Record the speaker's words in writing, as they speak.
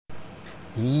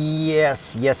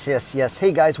Yes, yes, yes, yes.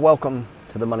 Hey guys, welcome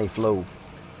to the Money Flow.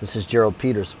 This is Gerald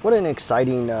Peters. What an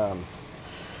exciting,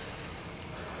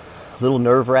 little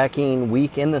nerve-wracking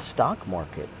week in the stock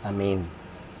market. I mean,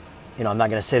 I'm not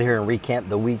going to sit here and recant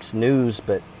the week's news,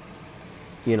 but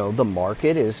the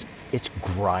market it's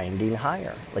grinding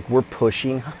higher. Like we're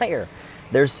pushing higher.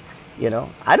 There's,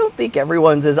 I don't think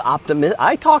everyone's as optimistic.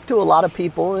 I talk to a lot of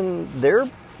people and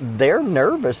they're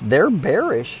nervous, they're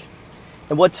bearish.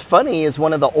 And what's funny is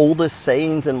one of the oldest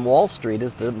sayings in Wall Street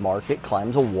is the market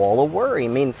climbs a wall of worry. I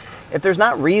mean, if there's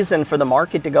not reason for the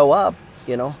market to go up,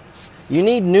 you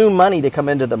need new money to come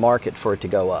into the market for it to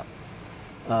go up.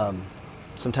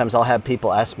 Sometimes I'll have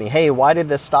people ask me, hey, why did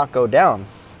this stock go down?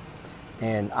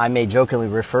 And I may jokingly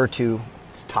refer to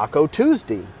it's Taco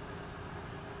Tuesday,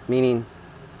 meaning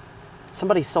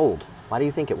somebody sold. Why do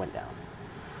you think it went down?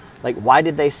 Like, why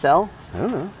did they sell? I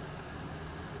don't know.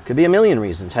 Could be a million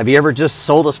reasons. Have you ever just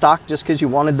sold a stock just because you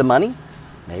wanted the money?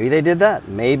 Maybe they did that.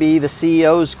 Maybe the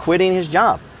CEO's quitting his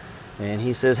job and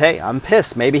he says, hey, I'm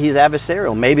pissed. Maybe he's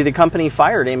adversarial. Maybe the company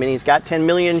fired him and he's got 10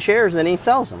 million shares and then he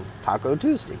sells them. Taco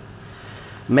Tuesday.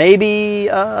 Maybe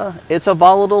it's a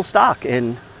volatile stock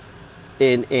and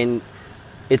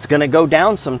it's going to go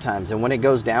down sometimes. And when it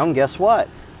goes down, guess what?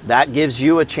 That gives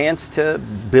you a chance to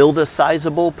build a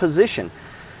sizable position.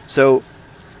 So,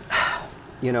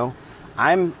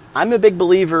 I'm a big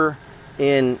believer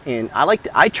in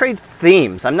I trade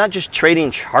themes. I'm not just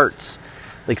trading charts.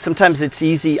 Like sometimes it's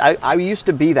easy. I used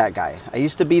to be that guy. I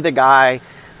used to be the guy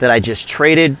that I just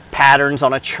traded patterns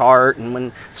on a chart, and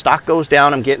when stock goes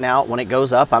down, I'm getting out. When it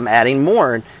goes up, I'm adding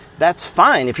more. And that's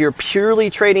fine. If you're purely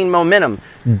trading momentum,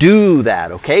 do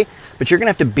that, okay? But you're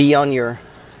gonna have to be on your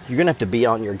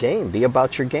game. Be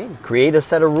about your game. Create a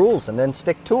set of rules and then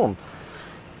stick to them.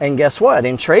 And guess what?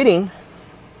 In trading,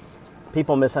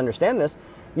 people misunderstand this.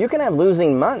 You can have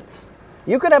losing months.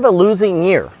 You could have a losing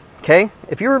year, okay?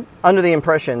 If you're under the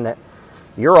impression that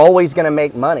you're always going to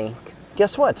make money,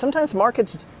 guess what? Sometimes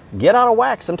markets get out of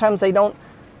whack. Sometimes they don't.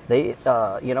 You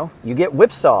get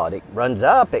whipsawed. It runs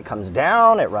up, it comes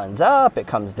down, it runs up, it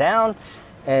comes down.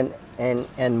 And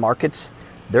markets,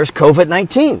 there's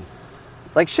COVID-19.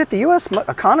 Like shit, the U.S.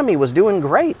 economy was doing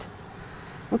great.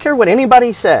 I don't care what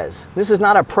anybody says. This is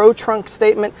not a pro-Trump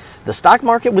statement. The stock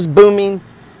market was booming.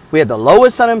 We had the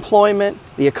lowest unemployment.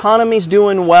 The economy's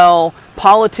doing well.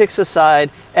 Politics aside,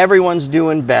 everyone's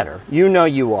doing better.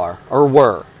 You are, or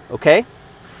were, okay?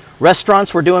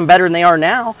 Restaurants were doing better than they are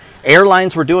now.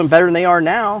 Airlines were doing better than they are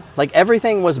now. Like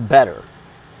everything was better.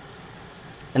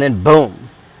 And then boom.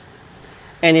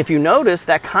 And if you notice,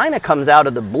 that kind of comes out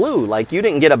of the blue. Like you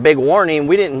didn't get a big warning.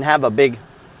 We didn't have a big...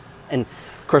 And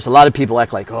of course, a lot of people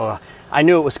act like, oh, I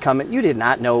knew it was coming. You did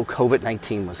not know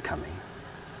COVID-19 was coming.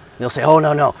 They'll say, oh,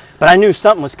 no, but I knew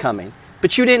something was coming.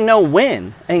 But you didn't know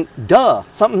when. And duh,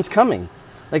 something's coming.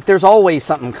 Like there's always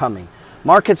something coming.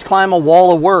 Markets climb a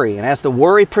wall of worry. And as the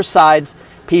worry presides,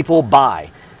 people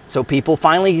buy. So people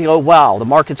finally go, wow, the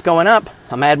market's going up.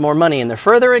 I'm adding more money. And the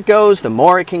further it goes, the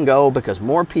more it can go because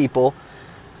more people,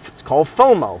 it's called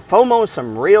FOMO. FOMO is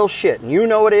some real shit. And you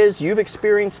know it is. You've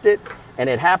experienced it. And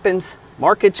it happens.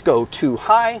 Markets go too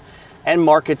high and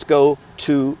markets go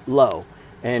too low.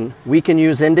 And we can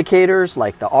use indicators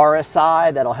like the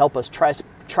RSI that'll help us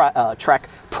track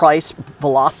price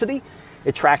velocity.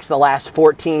 It tracks the last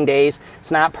 14 days.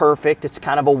 It's not perfect. It's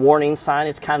kind of a warning sign.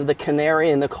 It's kind of the canary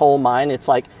in the coal mine. It's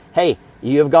like, hey,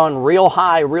 you have gone real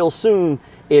high real soon.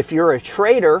 If you're a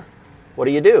trader, what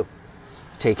do?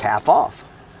 Take half off.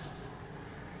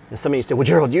 And some of you say, well,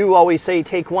 Gerald, you always say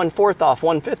take 1/4 off,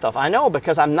 1/5 off. I know,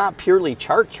 because I'm not purely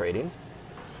chart trading.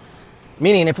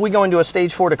 Meaning if we go into a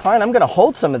stage 4 decline, I'm going to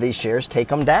hold some of these shares, take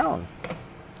them down.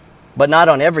 But not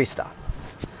on every stock.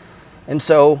 And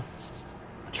so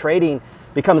trading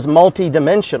becomes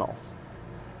multi-dimensional.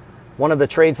 One of the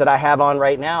trades that I have on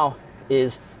right now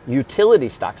is utility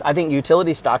stocks. I think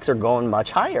utility stocks are going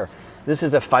much higher. This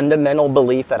is a fundamental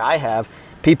belief that I have.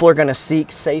 People are going to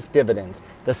seek safe dividends.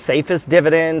 The safest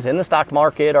dividends in the stock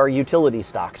market are utility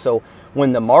stocks. So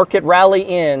when the market rally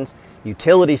ends,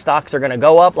 utility stocks are going to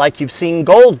go up like you've seen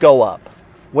gold go up.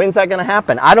 When's that going to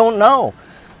happen? I don't know.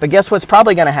 But guess what's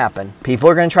probably going to happen? People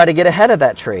are going to try to get ahead of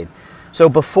that trade. So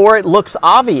before it looks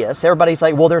obvious, everybody's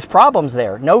like, well, there's problems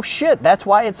there. No shit. That's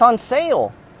why it's on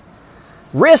sale.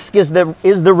 Risk is the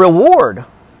reward.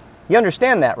 You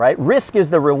understand that, right? Risk is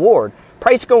the reward.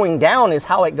 Price going down is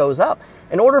how it goes up.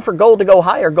 In order for gold to go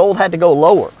higher, gold had to go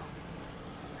lower.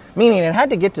 Meaning it had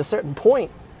to get to a certain point,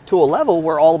 to a level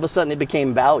where all of a sudden it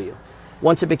became value.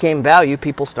 Once it became value,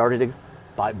 people started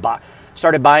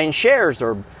to buying shares,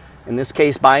 or in this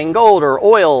case, buying gold or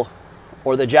oil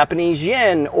or the Japanese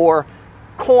yen or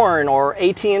corn or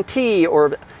AT&T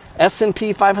or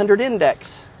S&P 500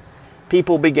 index,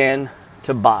 people began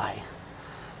to buy.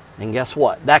 And guess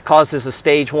what? That causes a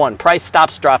stage one. Price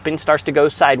stops dropping, starts to go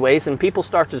sideways, and people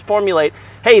start to formulate,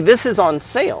 hey, this is on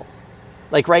sale.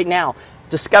 Like right now,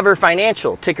 Discover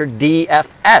Financial, ticker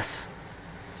DFS.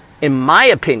 In my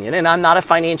opinion, and I'm not a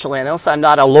financial analyst, I'm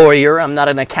not a lawyer, I'm not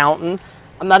an accountant,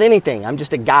 I'm not anything. I'm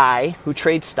just a guy who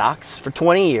trades stocks for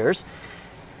 20 years.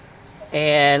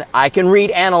 And I can read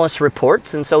analyst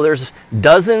reports, and so there's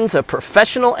dozens of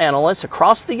professional analysts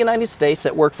across the United States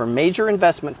that work for major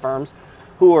investment firms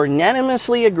who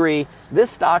unanimously agree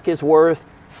this stock is worth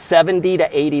 $70 to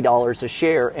 $80 a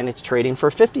share, and it's trading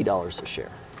for $50 a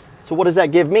share. So what does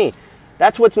that give me?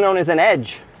 That's what's known as an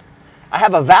edge. I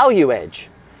have a value edge.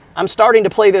 I'm starting to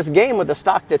play this game with a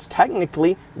stock that's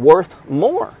technically worth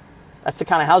more. That's the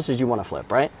kind of houses you want to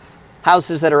flip, right?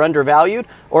 Houses that are undervalued,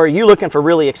 or are you looking for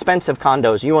really expensive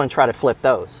condos? You want to try to flip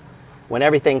those when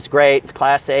everything's great, it's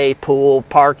Class A, pool,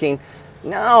 parking.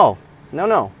 No.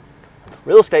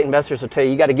 Real estate investors will tell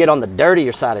you got to get on the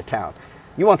dirtier side of town.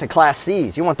 You want the Class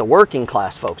C's. You want the working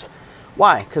class folks.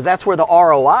 Why? Because that's where the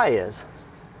ROI is.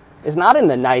 It's not in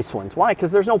the nice ones. Why?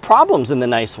 Because there's no problems in the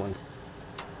nice ones.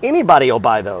 Anybody will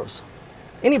buy those.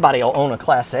 Anybody will own a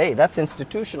Class A. That's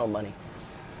institutional money.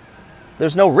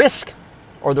 There's no risk,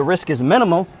 or the risk is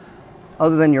minimal,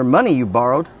 other than your money you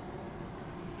borrowed.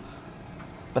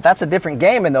 But that's a different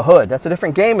game in the hood. That's a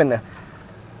different game in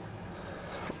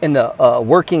the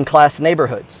working class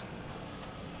neighborhoods.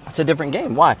 It's a different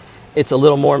game. Why? It's a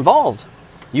little more involved.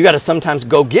 You got to sometimes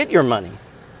go get your money.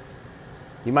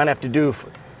 You might have to do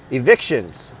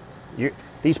evictions.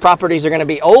 These properties are going to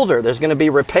be older. There's going to be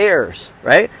repairs,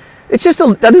 right? It's just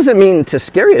that doesn't mean to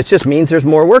scare you. It just means there's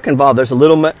more work involved. There's a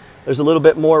little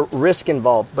bit more risk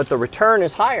involved, but the return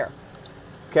is higher.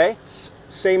 Okay?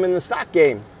 Same in the stock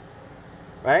game,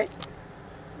 right?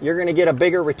 You're going to get a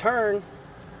bigger return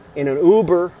in an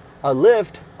Uber, a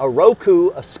Lyft, a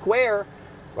Roku, a Square,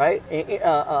 right?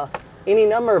 Any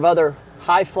number of other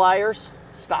high flyers,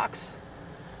 stocks,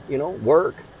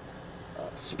 work,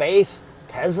 space,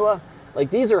 Tesla. Like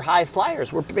these are high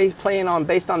flyers. We're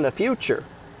based on the future.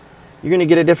 You're going to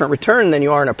get a different return than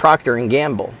you are in a Procter &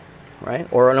 Gamble, right?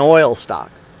 Or an oil stock.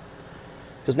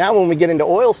 Because now when we get into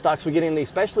oil stocks, we get into these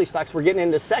specialty stocks, we're getting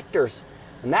into sectors.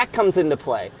 And that comes into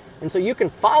play. And so you can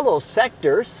follow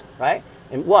sectors, right?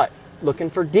 And what? Looking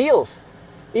for deals.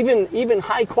 Even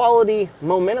high quality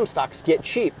momentum stocks get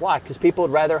cheap. Why? Because people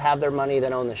would rather have their money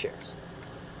than own the shares.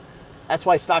 That's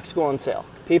why stocks go on sale.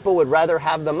 People would rather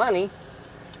have the money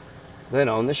than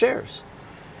own the shares.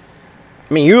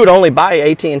 I mean, you would only buy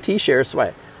AT&T shares.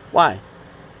 Why?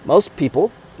 Most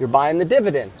people, you're buying the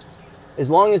dividend. As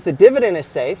long as the dividend is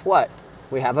safe, what?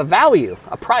 We have a value,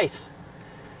 a price.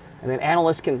 And then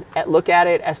analysts can look at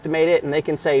it, estimate it, and they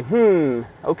can say,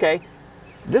 okay,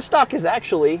 this stock is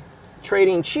actually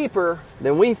trading cheaper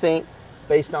than we think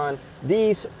based on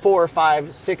these 4,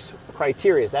 5, 6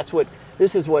 criteria.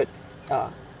 This is what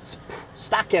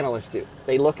stock analysts do.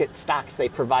 They look at stocks, they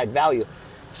provide value.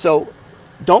 So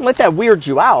don't let that weird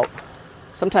you out.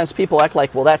 Sometimes people act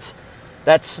like, well, that's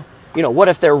what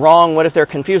if they're wrong? What if they're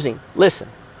confusing? Listen,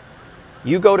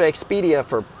 you go to Expedia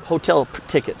for hotel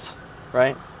tickets,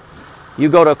 right? You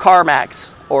go to CarMax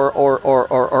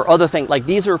or other things. Like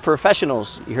these are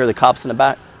professionals. You hear the cops in the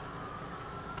back.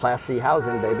 Class C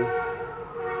housing, baby.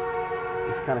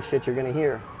 This kind of shit you're going to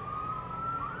hear.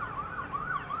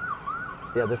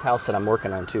 Yeah, this house that I'm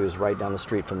working on too is right down the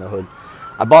street from the hood.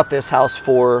 I bought this house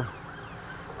for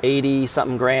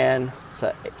 80-something grand,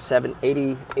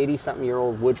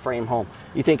 80-something-year-old wood frame home.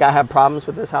 You think I have problems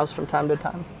with this house from time to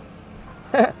time?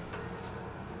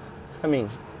 I mean,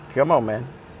 come on, man.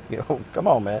 Come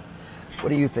on, man. What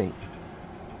do you think?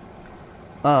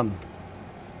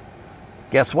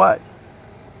 Guess what?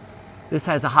 This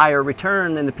has a higher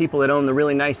return than the people that own the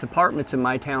really nice apartments in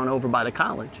my town over by the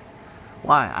college.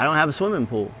 Why? I don't have a swimming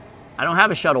pool. I don't have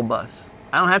a shuttle bus.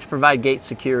 I don't have to provide gate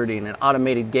security and an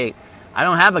automated gate. I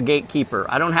don't have a gatekeeper.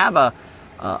 I don't have a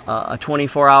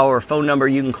 24-hour phone number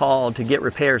you can call to get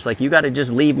repairs. Like, you got to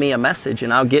just leave me a message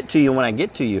and I'll get to you when I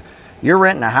get to you. You're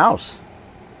renting a house.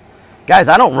 Guys,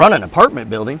 I don't run an apartment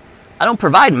building. I don't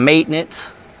provide maintenance.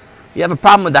 If you have a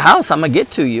problem with the house, I'm going to get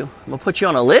to you. I'm going to put you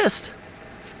on a list.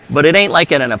 But it ain't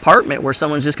like at an apartment where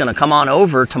someone's just going to come on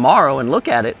over tomorrow and look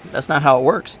at it. That's not how it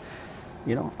works.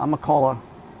 I'm going to call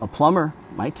a plumber.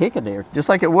 Might take a day, just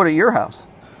like it would at your house.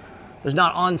 There's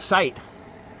not on site.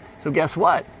 So guess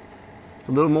what? It's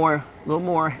a little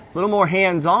more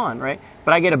hands-on, right?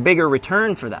 But I get a bigger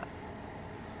return for that.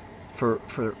 For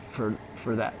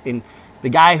that. And The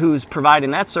guy who's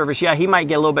providing that service, yeah, he might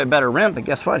get a little bit better rent, but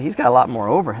guess what? He's got a lot more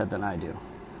overhead than I do.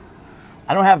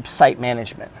 I don't have site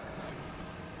management.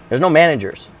 There's no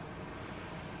managers.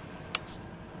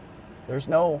 There's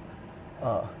no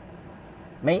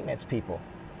maintenance people.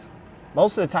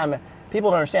 Most of the time,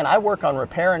 people don't understand, I work on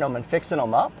repairing them and fixing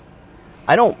them up.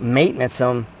 I don't maintenance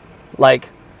them like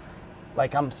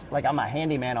I'm a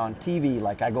handyman on TV.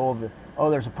 Like I go over, oh,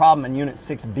 there's a problem in Unit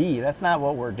 6B. That's not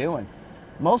what we're doing.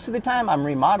 Most of the time, I'm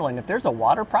remodeling. If there's a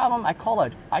water problem, I call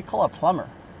a plumber.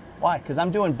 Why? Because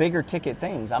I'm doing bigger ticket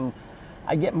things.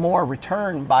 I get more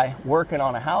return by working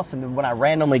on a house, and then when I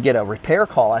randomly get a repair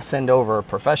call, I send over a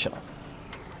professional.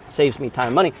 Saves me time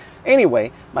and money.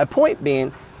 Anyway, my point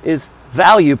being is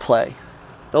value play.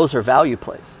 Those are value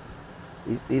plays.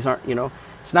 These aren't,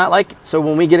 it's not like, so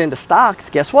when we get into stocks,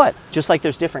 guess what? Just like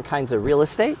there's different kinds of real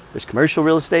estate, there's commercial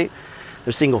real estate,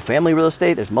 there's single family real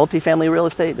estate, there's multifamily real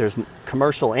estate, there's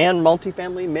commercial and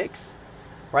multifamily mix,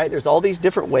 right? There's all these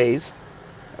different ways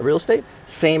of real estate.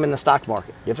 Same in the stock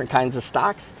market. Different kinds of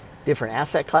stocks, different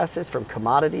asset classes, from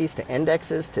commodities to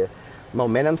indexes to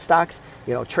momentum stocks.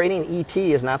 Trading ET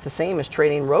is not the same as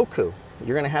trading Roku.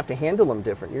 You're going to have to handle them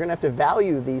different. You're going to have to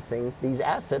value these things, these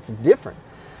assets different.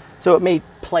 So it may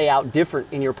play out different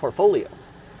in your portfolio.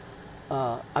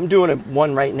 I'm doing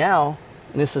one right now,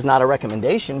 and this is not a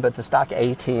recommendation, but the stock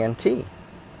AT&T.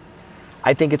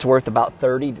 I think it's worth about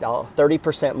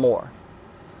 30% more.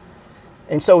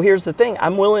 And so here's the thing.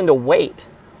 I'm willing to wait.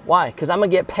 Why? Because I'm going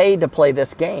to get paid to play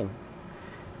this game.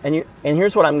 And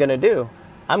here's what I'm going to do.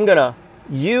 I'm going to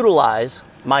utilize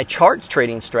my charts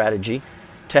trading strategy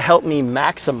to help me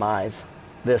maximize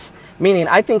this. Meaning,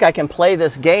 I think I can play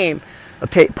this game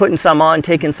of putting some on,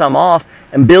 taking some off,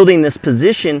 and building this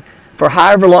position for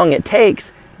however long it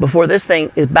takes before this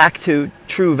thing is back to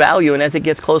true value. And as it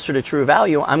gets closer to true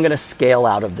value, I'm going to scale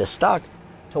out of this stock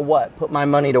to what? Put my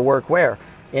money to work where?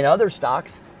 In other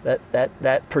stocks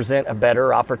that present a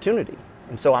better opportunity.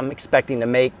 And so I'm expecting to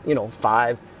make,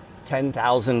 $5,000,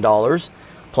 $10,000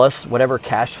 plus whatever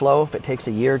cash flow, if it takes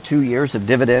a year, 2 years of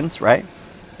dividends, right?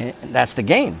 And that's the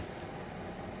game.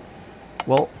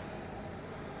 Well,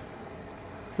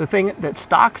 the thing that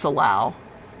stocks allow,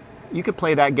 you could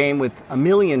play that game with $1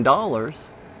 million, and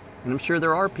I'm sure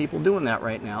there are people doing that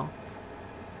right now.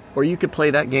 Or you could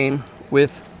play that game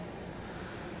with,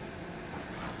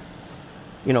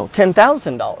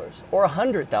 $10,000 or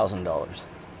 $100,000.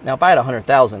 Now, if I had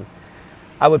 $100,000,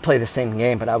 I would play the same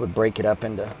game, but I would break it up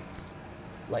into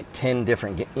like 10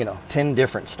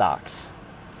 different stocks.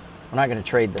 We're not going to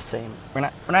trade the same. We're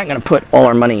not going to put all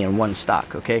our money in one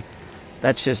stock, okay?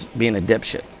 That's just being a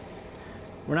dipshit.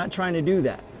 We're not trying to do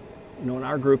that. In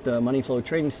our group, the Money Flow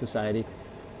Trading Society,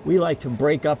 we like to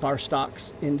break up our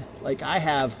stocks in, like I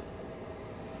have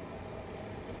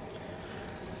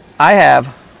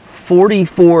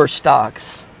 44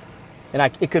 stocks, and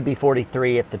it could be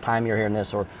 43 at the time you're hearing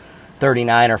this, or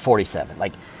 39 or 47.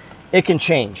 Like, it can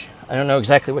change. I don't know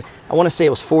exactly what. I want to say it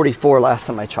was 44 last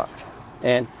time I checked.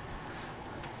 And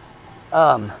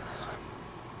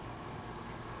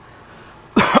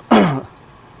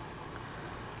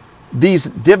these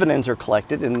dividends are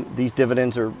collected, and these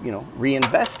dividends are,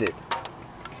 reinvested.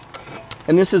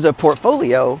 And this is a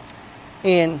portfolio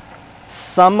in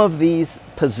some of these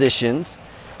positions,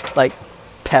 like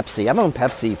Pepsi. I've owned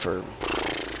Pepsi for,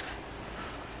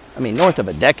 north of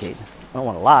a decade. I don't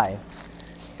want to lie.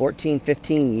 14,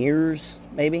 15 years,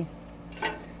 maybe.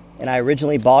 And I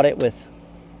originally bought it with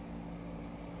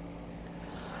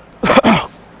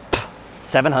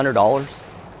 $700.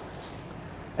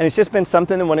 And it's just been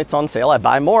something that when it's on sale, I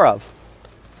buy more of.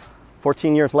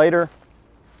 14 years later,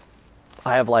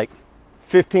 I have like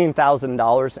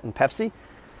 $15,000 in Pepsi,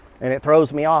 and it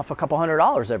throws me off a couple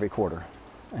 $100 every quarter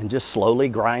and just slowly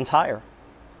grinds higher.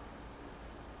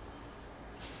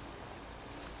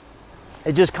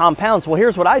 It just compounds. Well,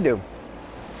 here's what I do.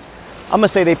 I'm going to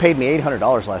say they paid me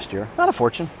 $800 last year. Not a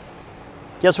fortune.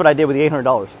 Guess what I did with the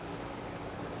 $800?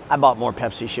 I bought more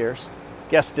Pepsi shares.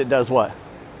 Guess it does what?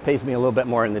 Pays me a little bit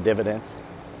more in the dividends.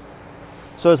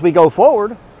 So as we go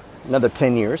forward, another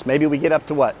 10 years, maybe we get up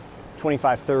to what?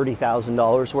 $25,000,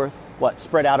 $30,000 worth. What?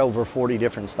 Spread out over 40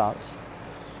 different stocks.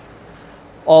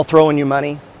 All throwing you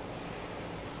money.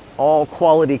 All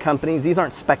quality companies. These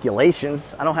aren't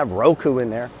speculations. I don't have Roku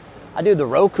in there. I do the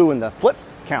Roku and the flip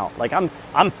count. Like I'm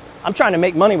trying to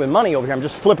make money with money over here. I'm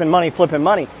just flipping money.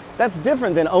 That's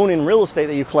different than owning real estate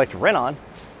that you collect rent on.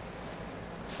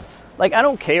 Like, I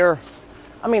don't care.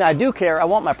 I do care. I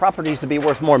want my properties to be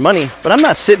worth more money, but I'm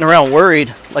not sitting around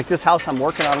worried. Like this house I'm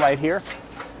working on right here,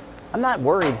 I'm not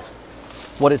worried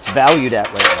what it's valued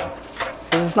at right now,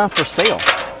 because it's not for sale.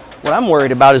 What I'm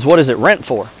worried about is what does it rent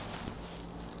for?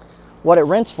 What it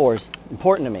rents for is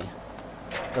important to me.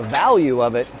 The value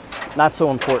of it, not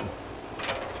so important.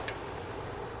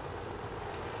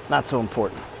 Not so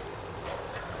important.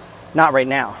 Not right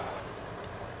now.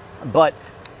 But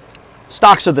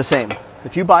stocks are the same.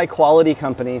 If you buy quality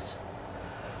companies,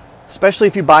 especially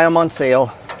if you buy them on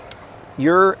sale,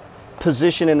 your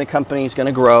position in the company is going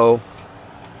to grow.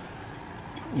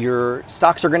 Your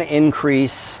stocks are going to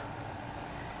increase.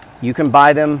 You can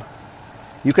buy them.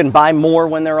 You can buy more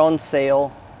when they're on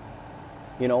sale.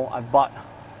 You know, I've bought,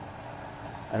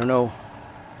 I don't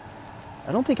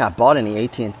think I've bought any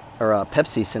AT&T or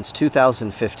Pepsi since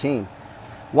 2015.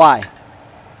 Why?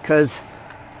 Because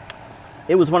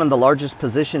it was one of the largest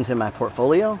positions in my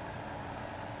portfolio.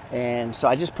 And so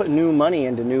I just put new money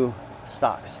into new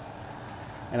stocks.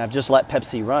 And I've just let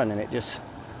Pepsi run, and it just,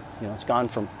 you know, it's gone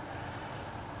from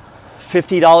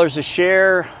 $50 a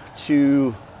share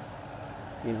to,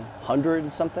 you know, 100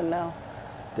 and something now.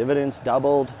 Dividends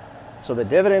doubled. So the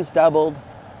dividends doubled,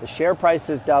 the share price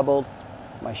has doubled,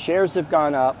 my shares have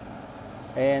gone up,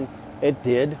 and it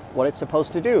did what it's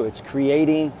supposed to do. It's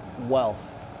creating wealth.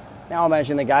 Now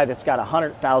imagine the guy that's got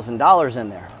 $100,000 in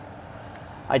there.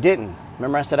 I didn't.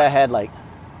 Remember I said I had like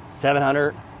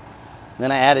 700,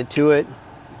 then I added to it,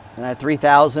 and I had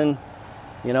 3,000,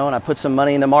 you know, and I put some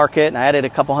money in the market, and I added a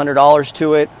couple $100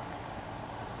 to it,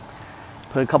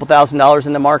 put a couple $1,000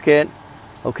 in the market.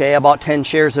 Okay, I bought 10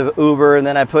 shares of Uber, and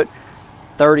then I put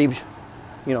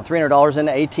 $300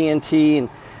 into AT&T, and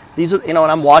these are, you know,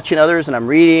 and I'm watching others, and I'm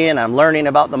reading, and I'm learning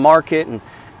about the market, and,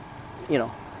 you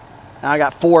know, now I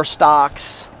got 4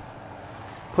 stocks,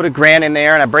 put $1,000 in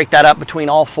there, and I break that up between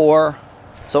all 4,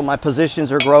 so my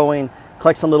positions are growing,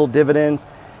 collect some little dividends,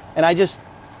 and I just,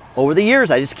 over the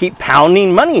years, I just keep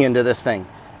pounding money into this thing.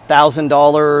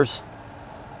 $1,000,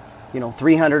 you know,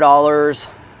 $300,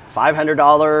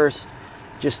 $500,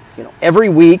 just, you know, every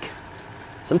week,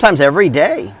 sometimes every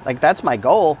day. Like, that's my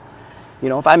goal. You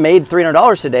know, if I made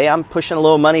 $300 today, I'm pushing a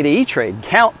little money to E-Trade.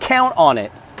 Count on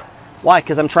it. Why?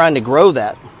 Because I'm trying to grow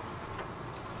that.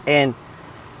 And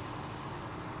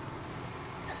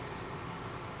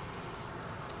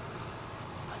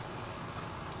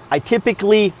I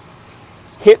typically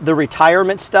hit the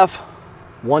retirement stuff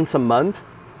once a month.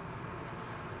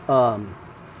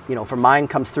 You know, for mine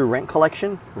comes through rent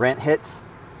collection. Rent hits.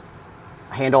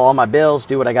 I handle all my bills,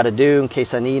 do what I got to do in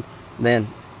case I need. Then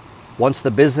once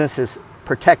the business is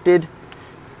protected,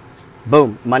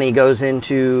 boom, money goes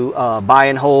into buy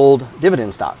and hold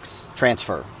dividend stocks.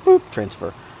 Transfer. Boop,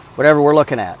 transfer. Whatever we're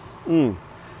looking at. I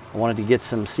wanted to get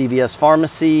some CVS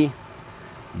Pharmacy.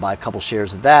 Buy a couple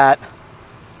shares of that.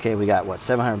 Okay, we got, what,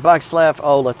 $700 left?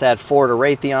 Oh, let's add 4 to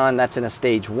Raytheon. That's in a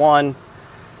stage 1.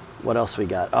 What else we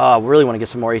got? Oh, we really want to get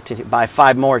some more AT&T. Buy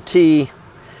 5 more T.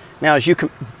 Now, as you can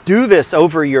do this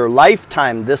over your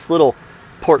lifetime, this little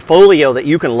portfolio that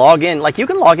you can log in, like you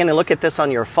can log in and look at this on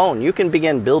your phone. You can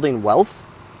begin building wealth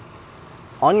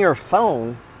on your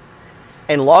phone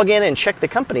and log in and check the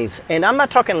companies. And I'm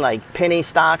not talking like penny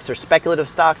stocks or speculative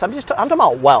stocks. I'm talking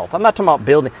about wealth. I'm not talking about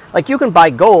building. Like you can buy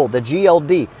gold, the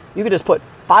GLD. You can just put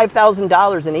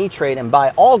 $5,000 in E-Trade and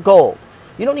buy all gold.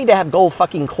 You don't need to have gold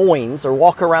fucking coins or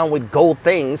walk around with gold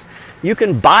things. You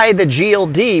can buy the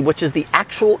GLD, which is the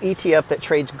actual ETF that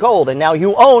trades gold, and now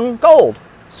you own gold.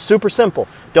 Super simple.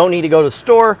 Don't need to go to the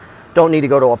store. Don't need to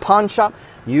go to a pawn shop.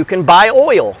 You can buy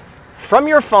oil from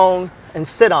your phone and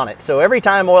sit on it. So every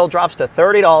time oil drops to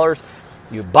 $30,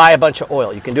 you buy a bunch of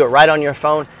oil. You can do it right on your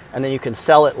phone, and then you can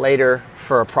sell it later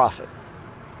for a profit.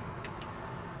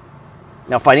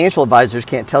 Now, financial advisors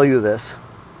can't tell you this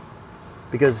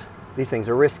because these things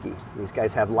are risky. These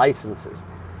guys have licenses.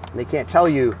 And they can't tell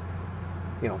you,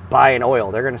 you know, buy an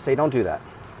oil. They're going to say, don't do that.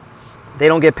 They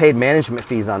don't get paid management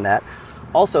fees on that.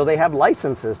 Also, they have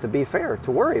licenses, to be fair,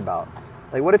 to worry about.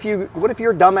 Like, what if your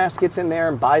dumbass gets in there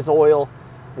and buys oil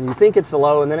and you think it's the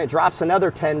low and then it drops another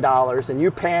 $10 and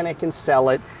you panic and sell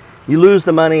it. You lose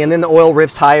the money and then the oil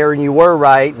rips higher and you were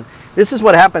right. And this is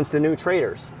what happens to new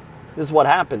traders. This is what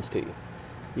happens to you.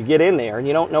 You get in there and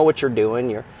you don't know what you're doing.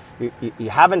 You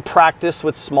haven't practiced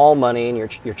with small money, and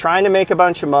you're trying to make a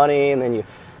bunch of money, and then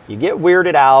you get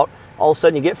weirded out. All of a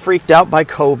sudden, you get freaked out by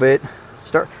COVID.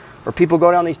 Or people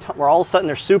go down these where all of a sudden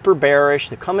they're super bearish.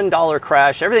 The come in dollar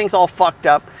crash. Everything's all fucked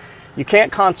up. You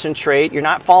can't concentrate. You're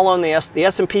not following the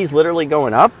S&P's literally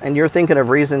going up, and you're thinking of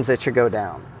reasons that should go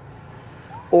down.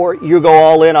 Or you go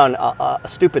all in on a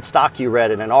stupid stock you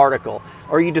read in an article,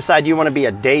 or you decide you want to be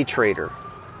a day trader.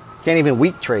 Can't even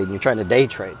week trade, and you're trying to day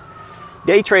trade.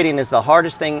 Day trading is the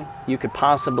hardest thing you could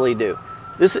possibly do.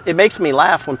 It makes me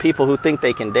laugh when people who think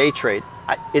they can day trade.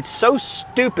 It's so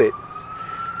stupid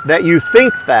that you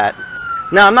think that.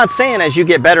 Now, I'm not saying as you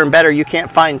get better and better, you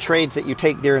can't find trades that you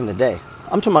take during the day.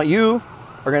 I'm talking about you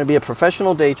are going to be a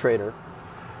professional day trader.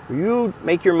 You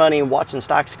make your money watching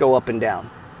stocks go up and down.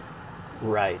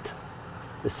 Right.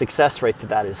 The success rate to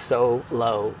that is so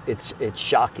low. It's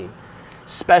shocking,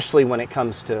 especially when it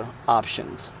comes to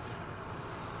options.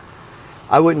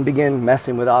 I wouldn't begin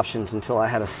messing with options until I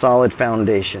had a solid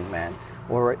foundation, man.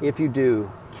 Or if you do,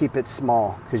 keep it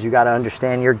small, because you got to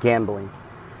understand you're gambling.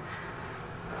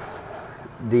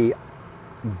 The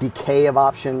decay of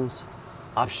options,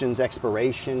 options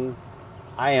expiration.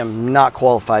 I am not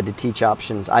qualified to teach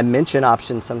options. I mention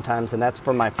options sometimes, and that's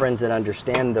for my friends that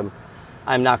understand them.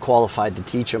 I'm not qualified to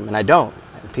teach them, and I don't.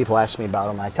 And people ask me about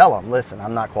them. I tell them, listen,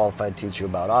 I'm not qualified to teach you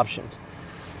about options.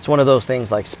 It's one of those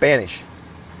things like Spanish.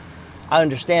 I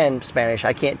understand Spanish.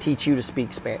 I can't teach you to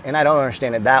speak Spanish, and I don't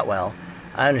understand it that well.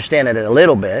 I understand it a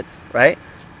little bit, right?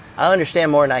 I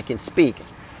understand more than I can speak.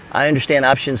 I understand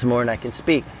options more than I can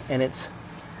speak, and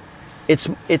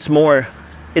it's more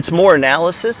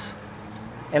analysis,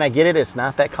 and I get it. It's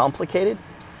not that complicated.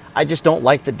 I just don't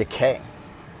like the decay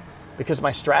because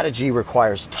my strategy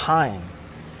requires time.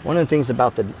 One of the things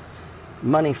about the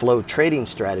money flow trading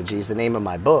strategy is the name of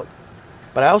my book,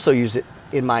 but I also use it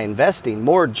in my investing,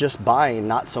 more just buying,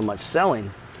 not so much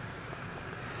selling.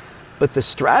 But the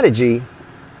strategy,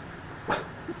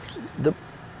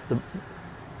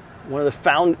 one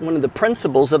of the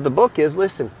principles of the book is,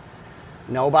 listen,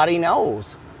 nobody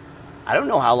knows. I don't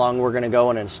know how long we're going to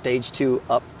go in a stage 2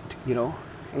 up,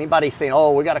 anybody saying,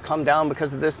 oh, we got to come down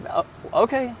because of this.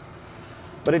 Okay,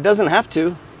 but it doesn't have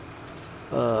to.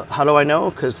 How do I know?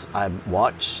 Because I've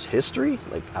watched history.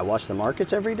 Like, I watch the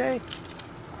markets every day.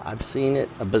 I've seen it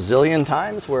a bazillion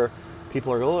times where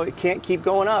people are, oh, it can't keep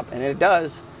going up, and it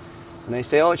does. And they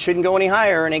say, oh, it shouldn't go any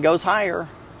higher, and it goes higher.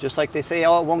 Just like they say,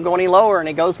 oh, it won't go any lower, and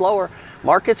it goes lower.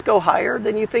 Markets go higher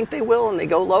than you think they will, and they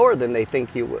go lower than they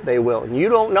think they will. And you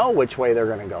don't know which way they're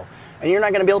going to go. And you're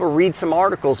not going to be able to read some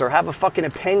articles or have a fucking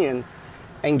opinion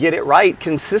and get it right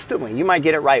consistently. You might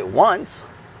get it right once.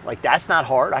 Like, that's not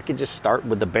hard. I could just start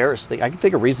with the bearish thing. I can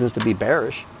think of reasons to be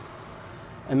bearish.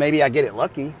 And maybe I get it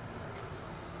lucky.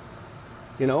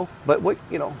 But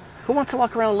who wants to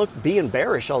walk around being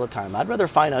bearish all the time? I'd rather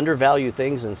find undervalued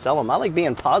things and sell them. I like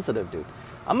being positive, dude.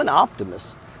 I'm an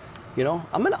optimist.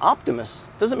 I'm an optimist.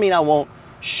 Doesn't mean I won't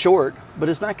short, but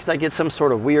it's not because I get some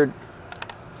sort of weird.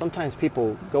 Sometimes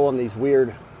people go on these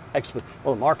weird,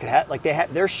 the market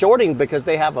they're shorting because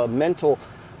they have a mental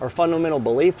or fundamental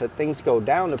belief that things go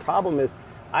down. The problem is,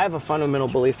 I have a fundamental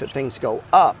belief that things go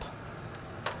up,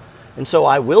 and so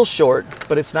I will short,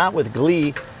 but it's not with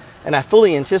glee. And I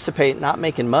fully anticipate not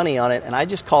making money on it, and I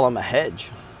just call them a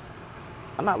hedge.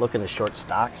 I'm not looking to short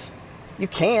stocks. You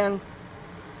can.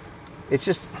 It's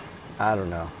just, I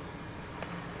don't know.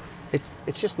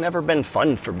 It's just never been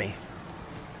fun for me.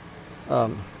 I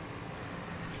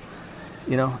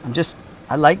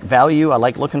like value. I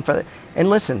like looking for it.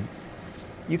 And listen,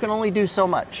 you can only do so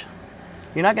much.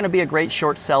 You're not going to be a great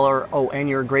short seller. Oh, and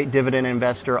you're a great dividend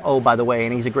investor. Oh, by the way,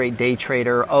 and he's a great day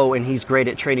trader. Oh, and he's great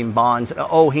at trading bonds.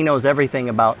 Oh, he knows everything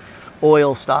about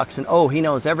oil stocks. And oh, he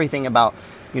knows everything about,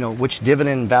 which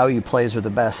dividend value plays are the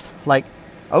best. Like,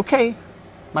 okay,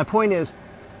 my point is,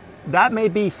 that may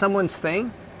be someone's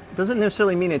thing. It doesn't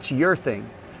necessarily mean it's your thing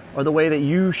or the way that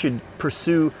you should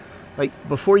pursue. Like,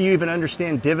 before you even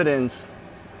understand dividends,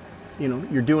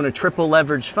 you're doing a triple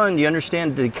leverage fund. Do you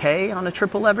understand decay on a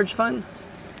triple leverage fund?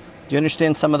 Do you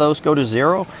understand some of those go to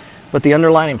zero, but the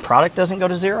underlying product doesn't go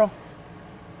to zero?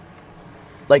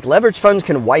 Like, leverage funds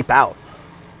can wipe out.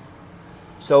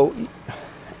 So,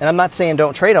 and I'm not saying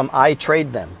don't trade them. I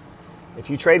trade them. If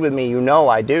you trade with me,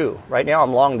 I do. Right now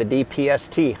I'm long the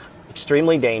DPST.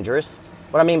 Extremely dangerous.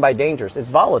 What I mean by dangerous, it's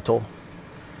volatile.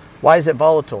 Why is it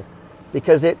volatile?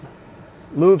 Because it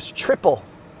moves triple.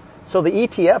 So the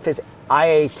ETF is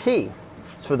IAT.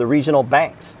 It's for the regional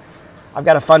banks. I've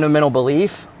got a fundamental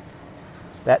belief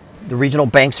that the regional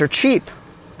banks are cheap.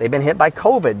 They've been hit by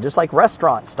COVID, just like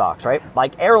restaurant stocks, right?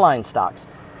 Like airline stocks.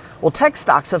 Well, tech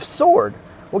stocks have soared.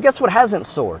 Well, guess what hasn't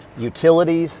soared?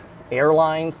 Utilities,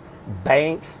 airlines,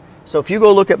 banks. So if you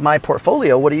go look at my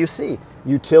portfolio, what do you see?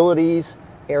 Utilities,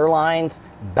 airlines,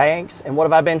 banks, and what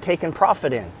have I been taking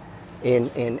profit in?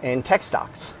 In tech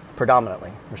stocks,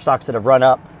 predominantly. Or stocks that have run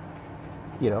up,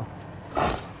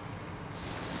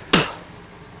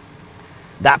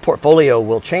 That portfolio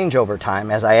will change over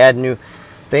time as I add new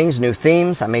things, new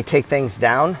themes. I may take things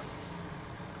down.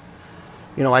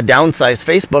 I downsized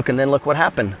Facebook, and then look what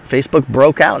happened. Facebook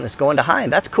broke out and it's going to high,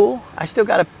 and that's cool. I still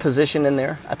got a position in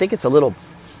there. I think it's a little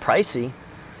pricey,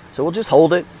 so we'll just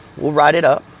hold it. We'll ride it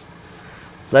up.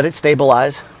 let it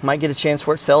stabilize. Might get a chance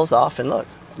where it sells off, and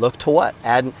look to what?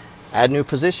 Add new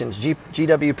positions.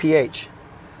 GWPH,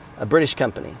 a British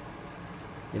company.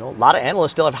 You know, a lot of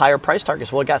analysts still have higher price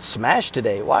targets. Well, it got smashed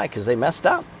today. Why? Because they messed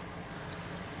up.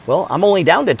 Well, I'm only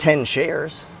down to 10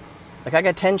 shares. Like, I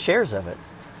got 10 shares of it.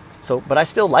 So, but I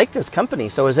still like this company.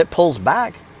 So as it pulls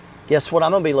back, guess what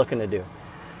I'm going to be looking to do?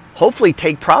 Hopefully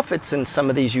take profits in some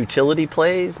of these utility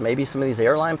plays, maybe some of these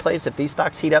airline plays. If these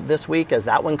stocks heat up this week, as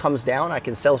that one comes down, I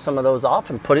can sell some of those off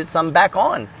and put some back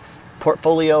on.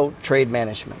 Portfolio trade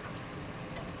management.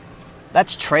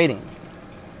 That's trading.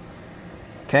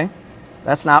 Okay?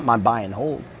 That's not my buy and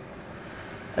hold.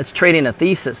 That's trading a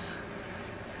thesis.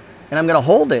 And I'm going to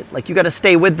hold it. Like, you got to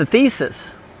stay with the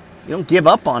thesis. You don't give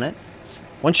up on it.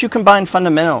 Once you combine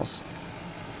fundamentals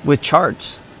with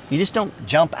charts, you just don't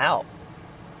jump out.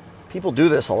 People do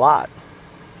this a lot.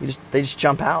 They just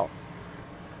jump out.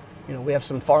 You know, we have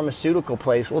some pharmaceutical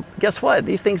plays. Well, guess what?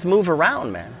 These things move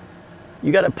around, man.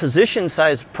 You got to position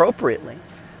size appropriately.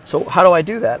 So how do I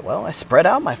do that? Well, I spread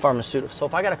out my pharmaceuticals. So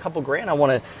if I got a couple grand I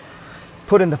want to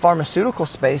put in the pharmaceutical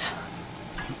space,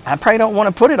 I probably don't want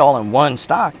to put it all in one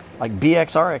stock. Like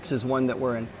BXRX is one that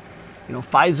we're in. You know,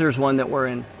 Pfizer's one that we're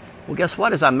in. Well, guess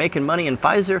what? As I'm making money in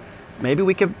Pfizer, maybe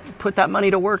we could put that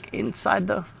money to work inside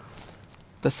the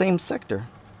same sector.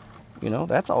 You know,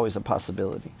 that's always a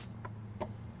possibility.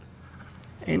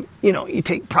 And, you know, you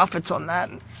take profits on that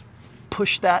and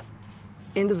push that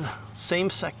into the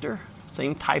same sector,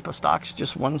 same type of stocks,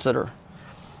 just ones that are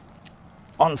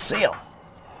on sale.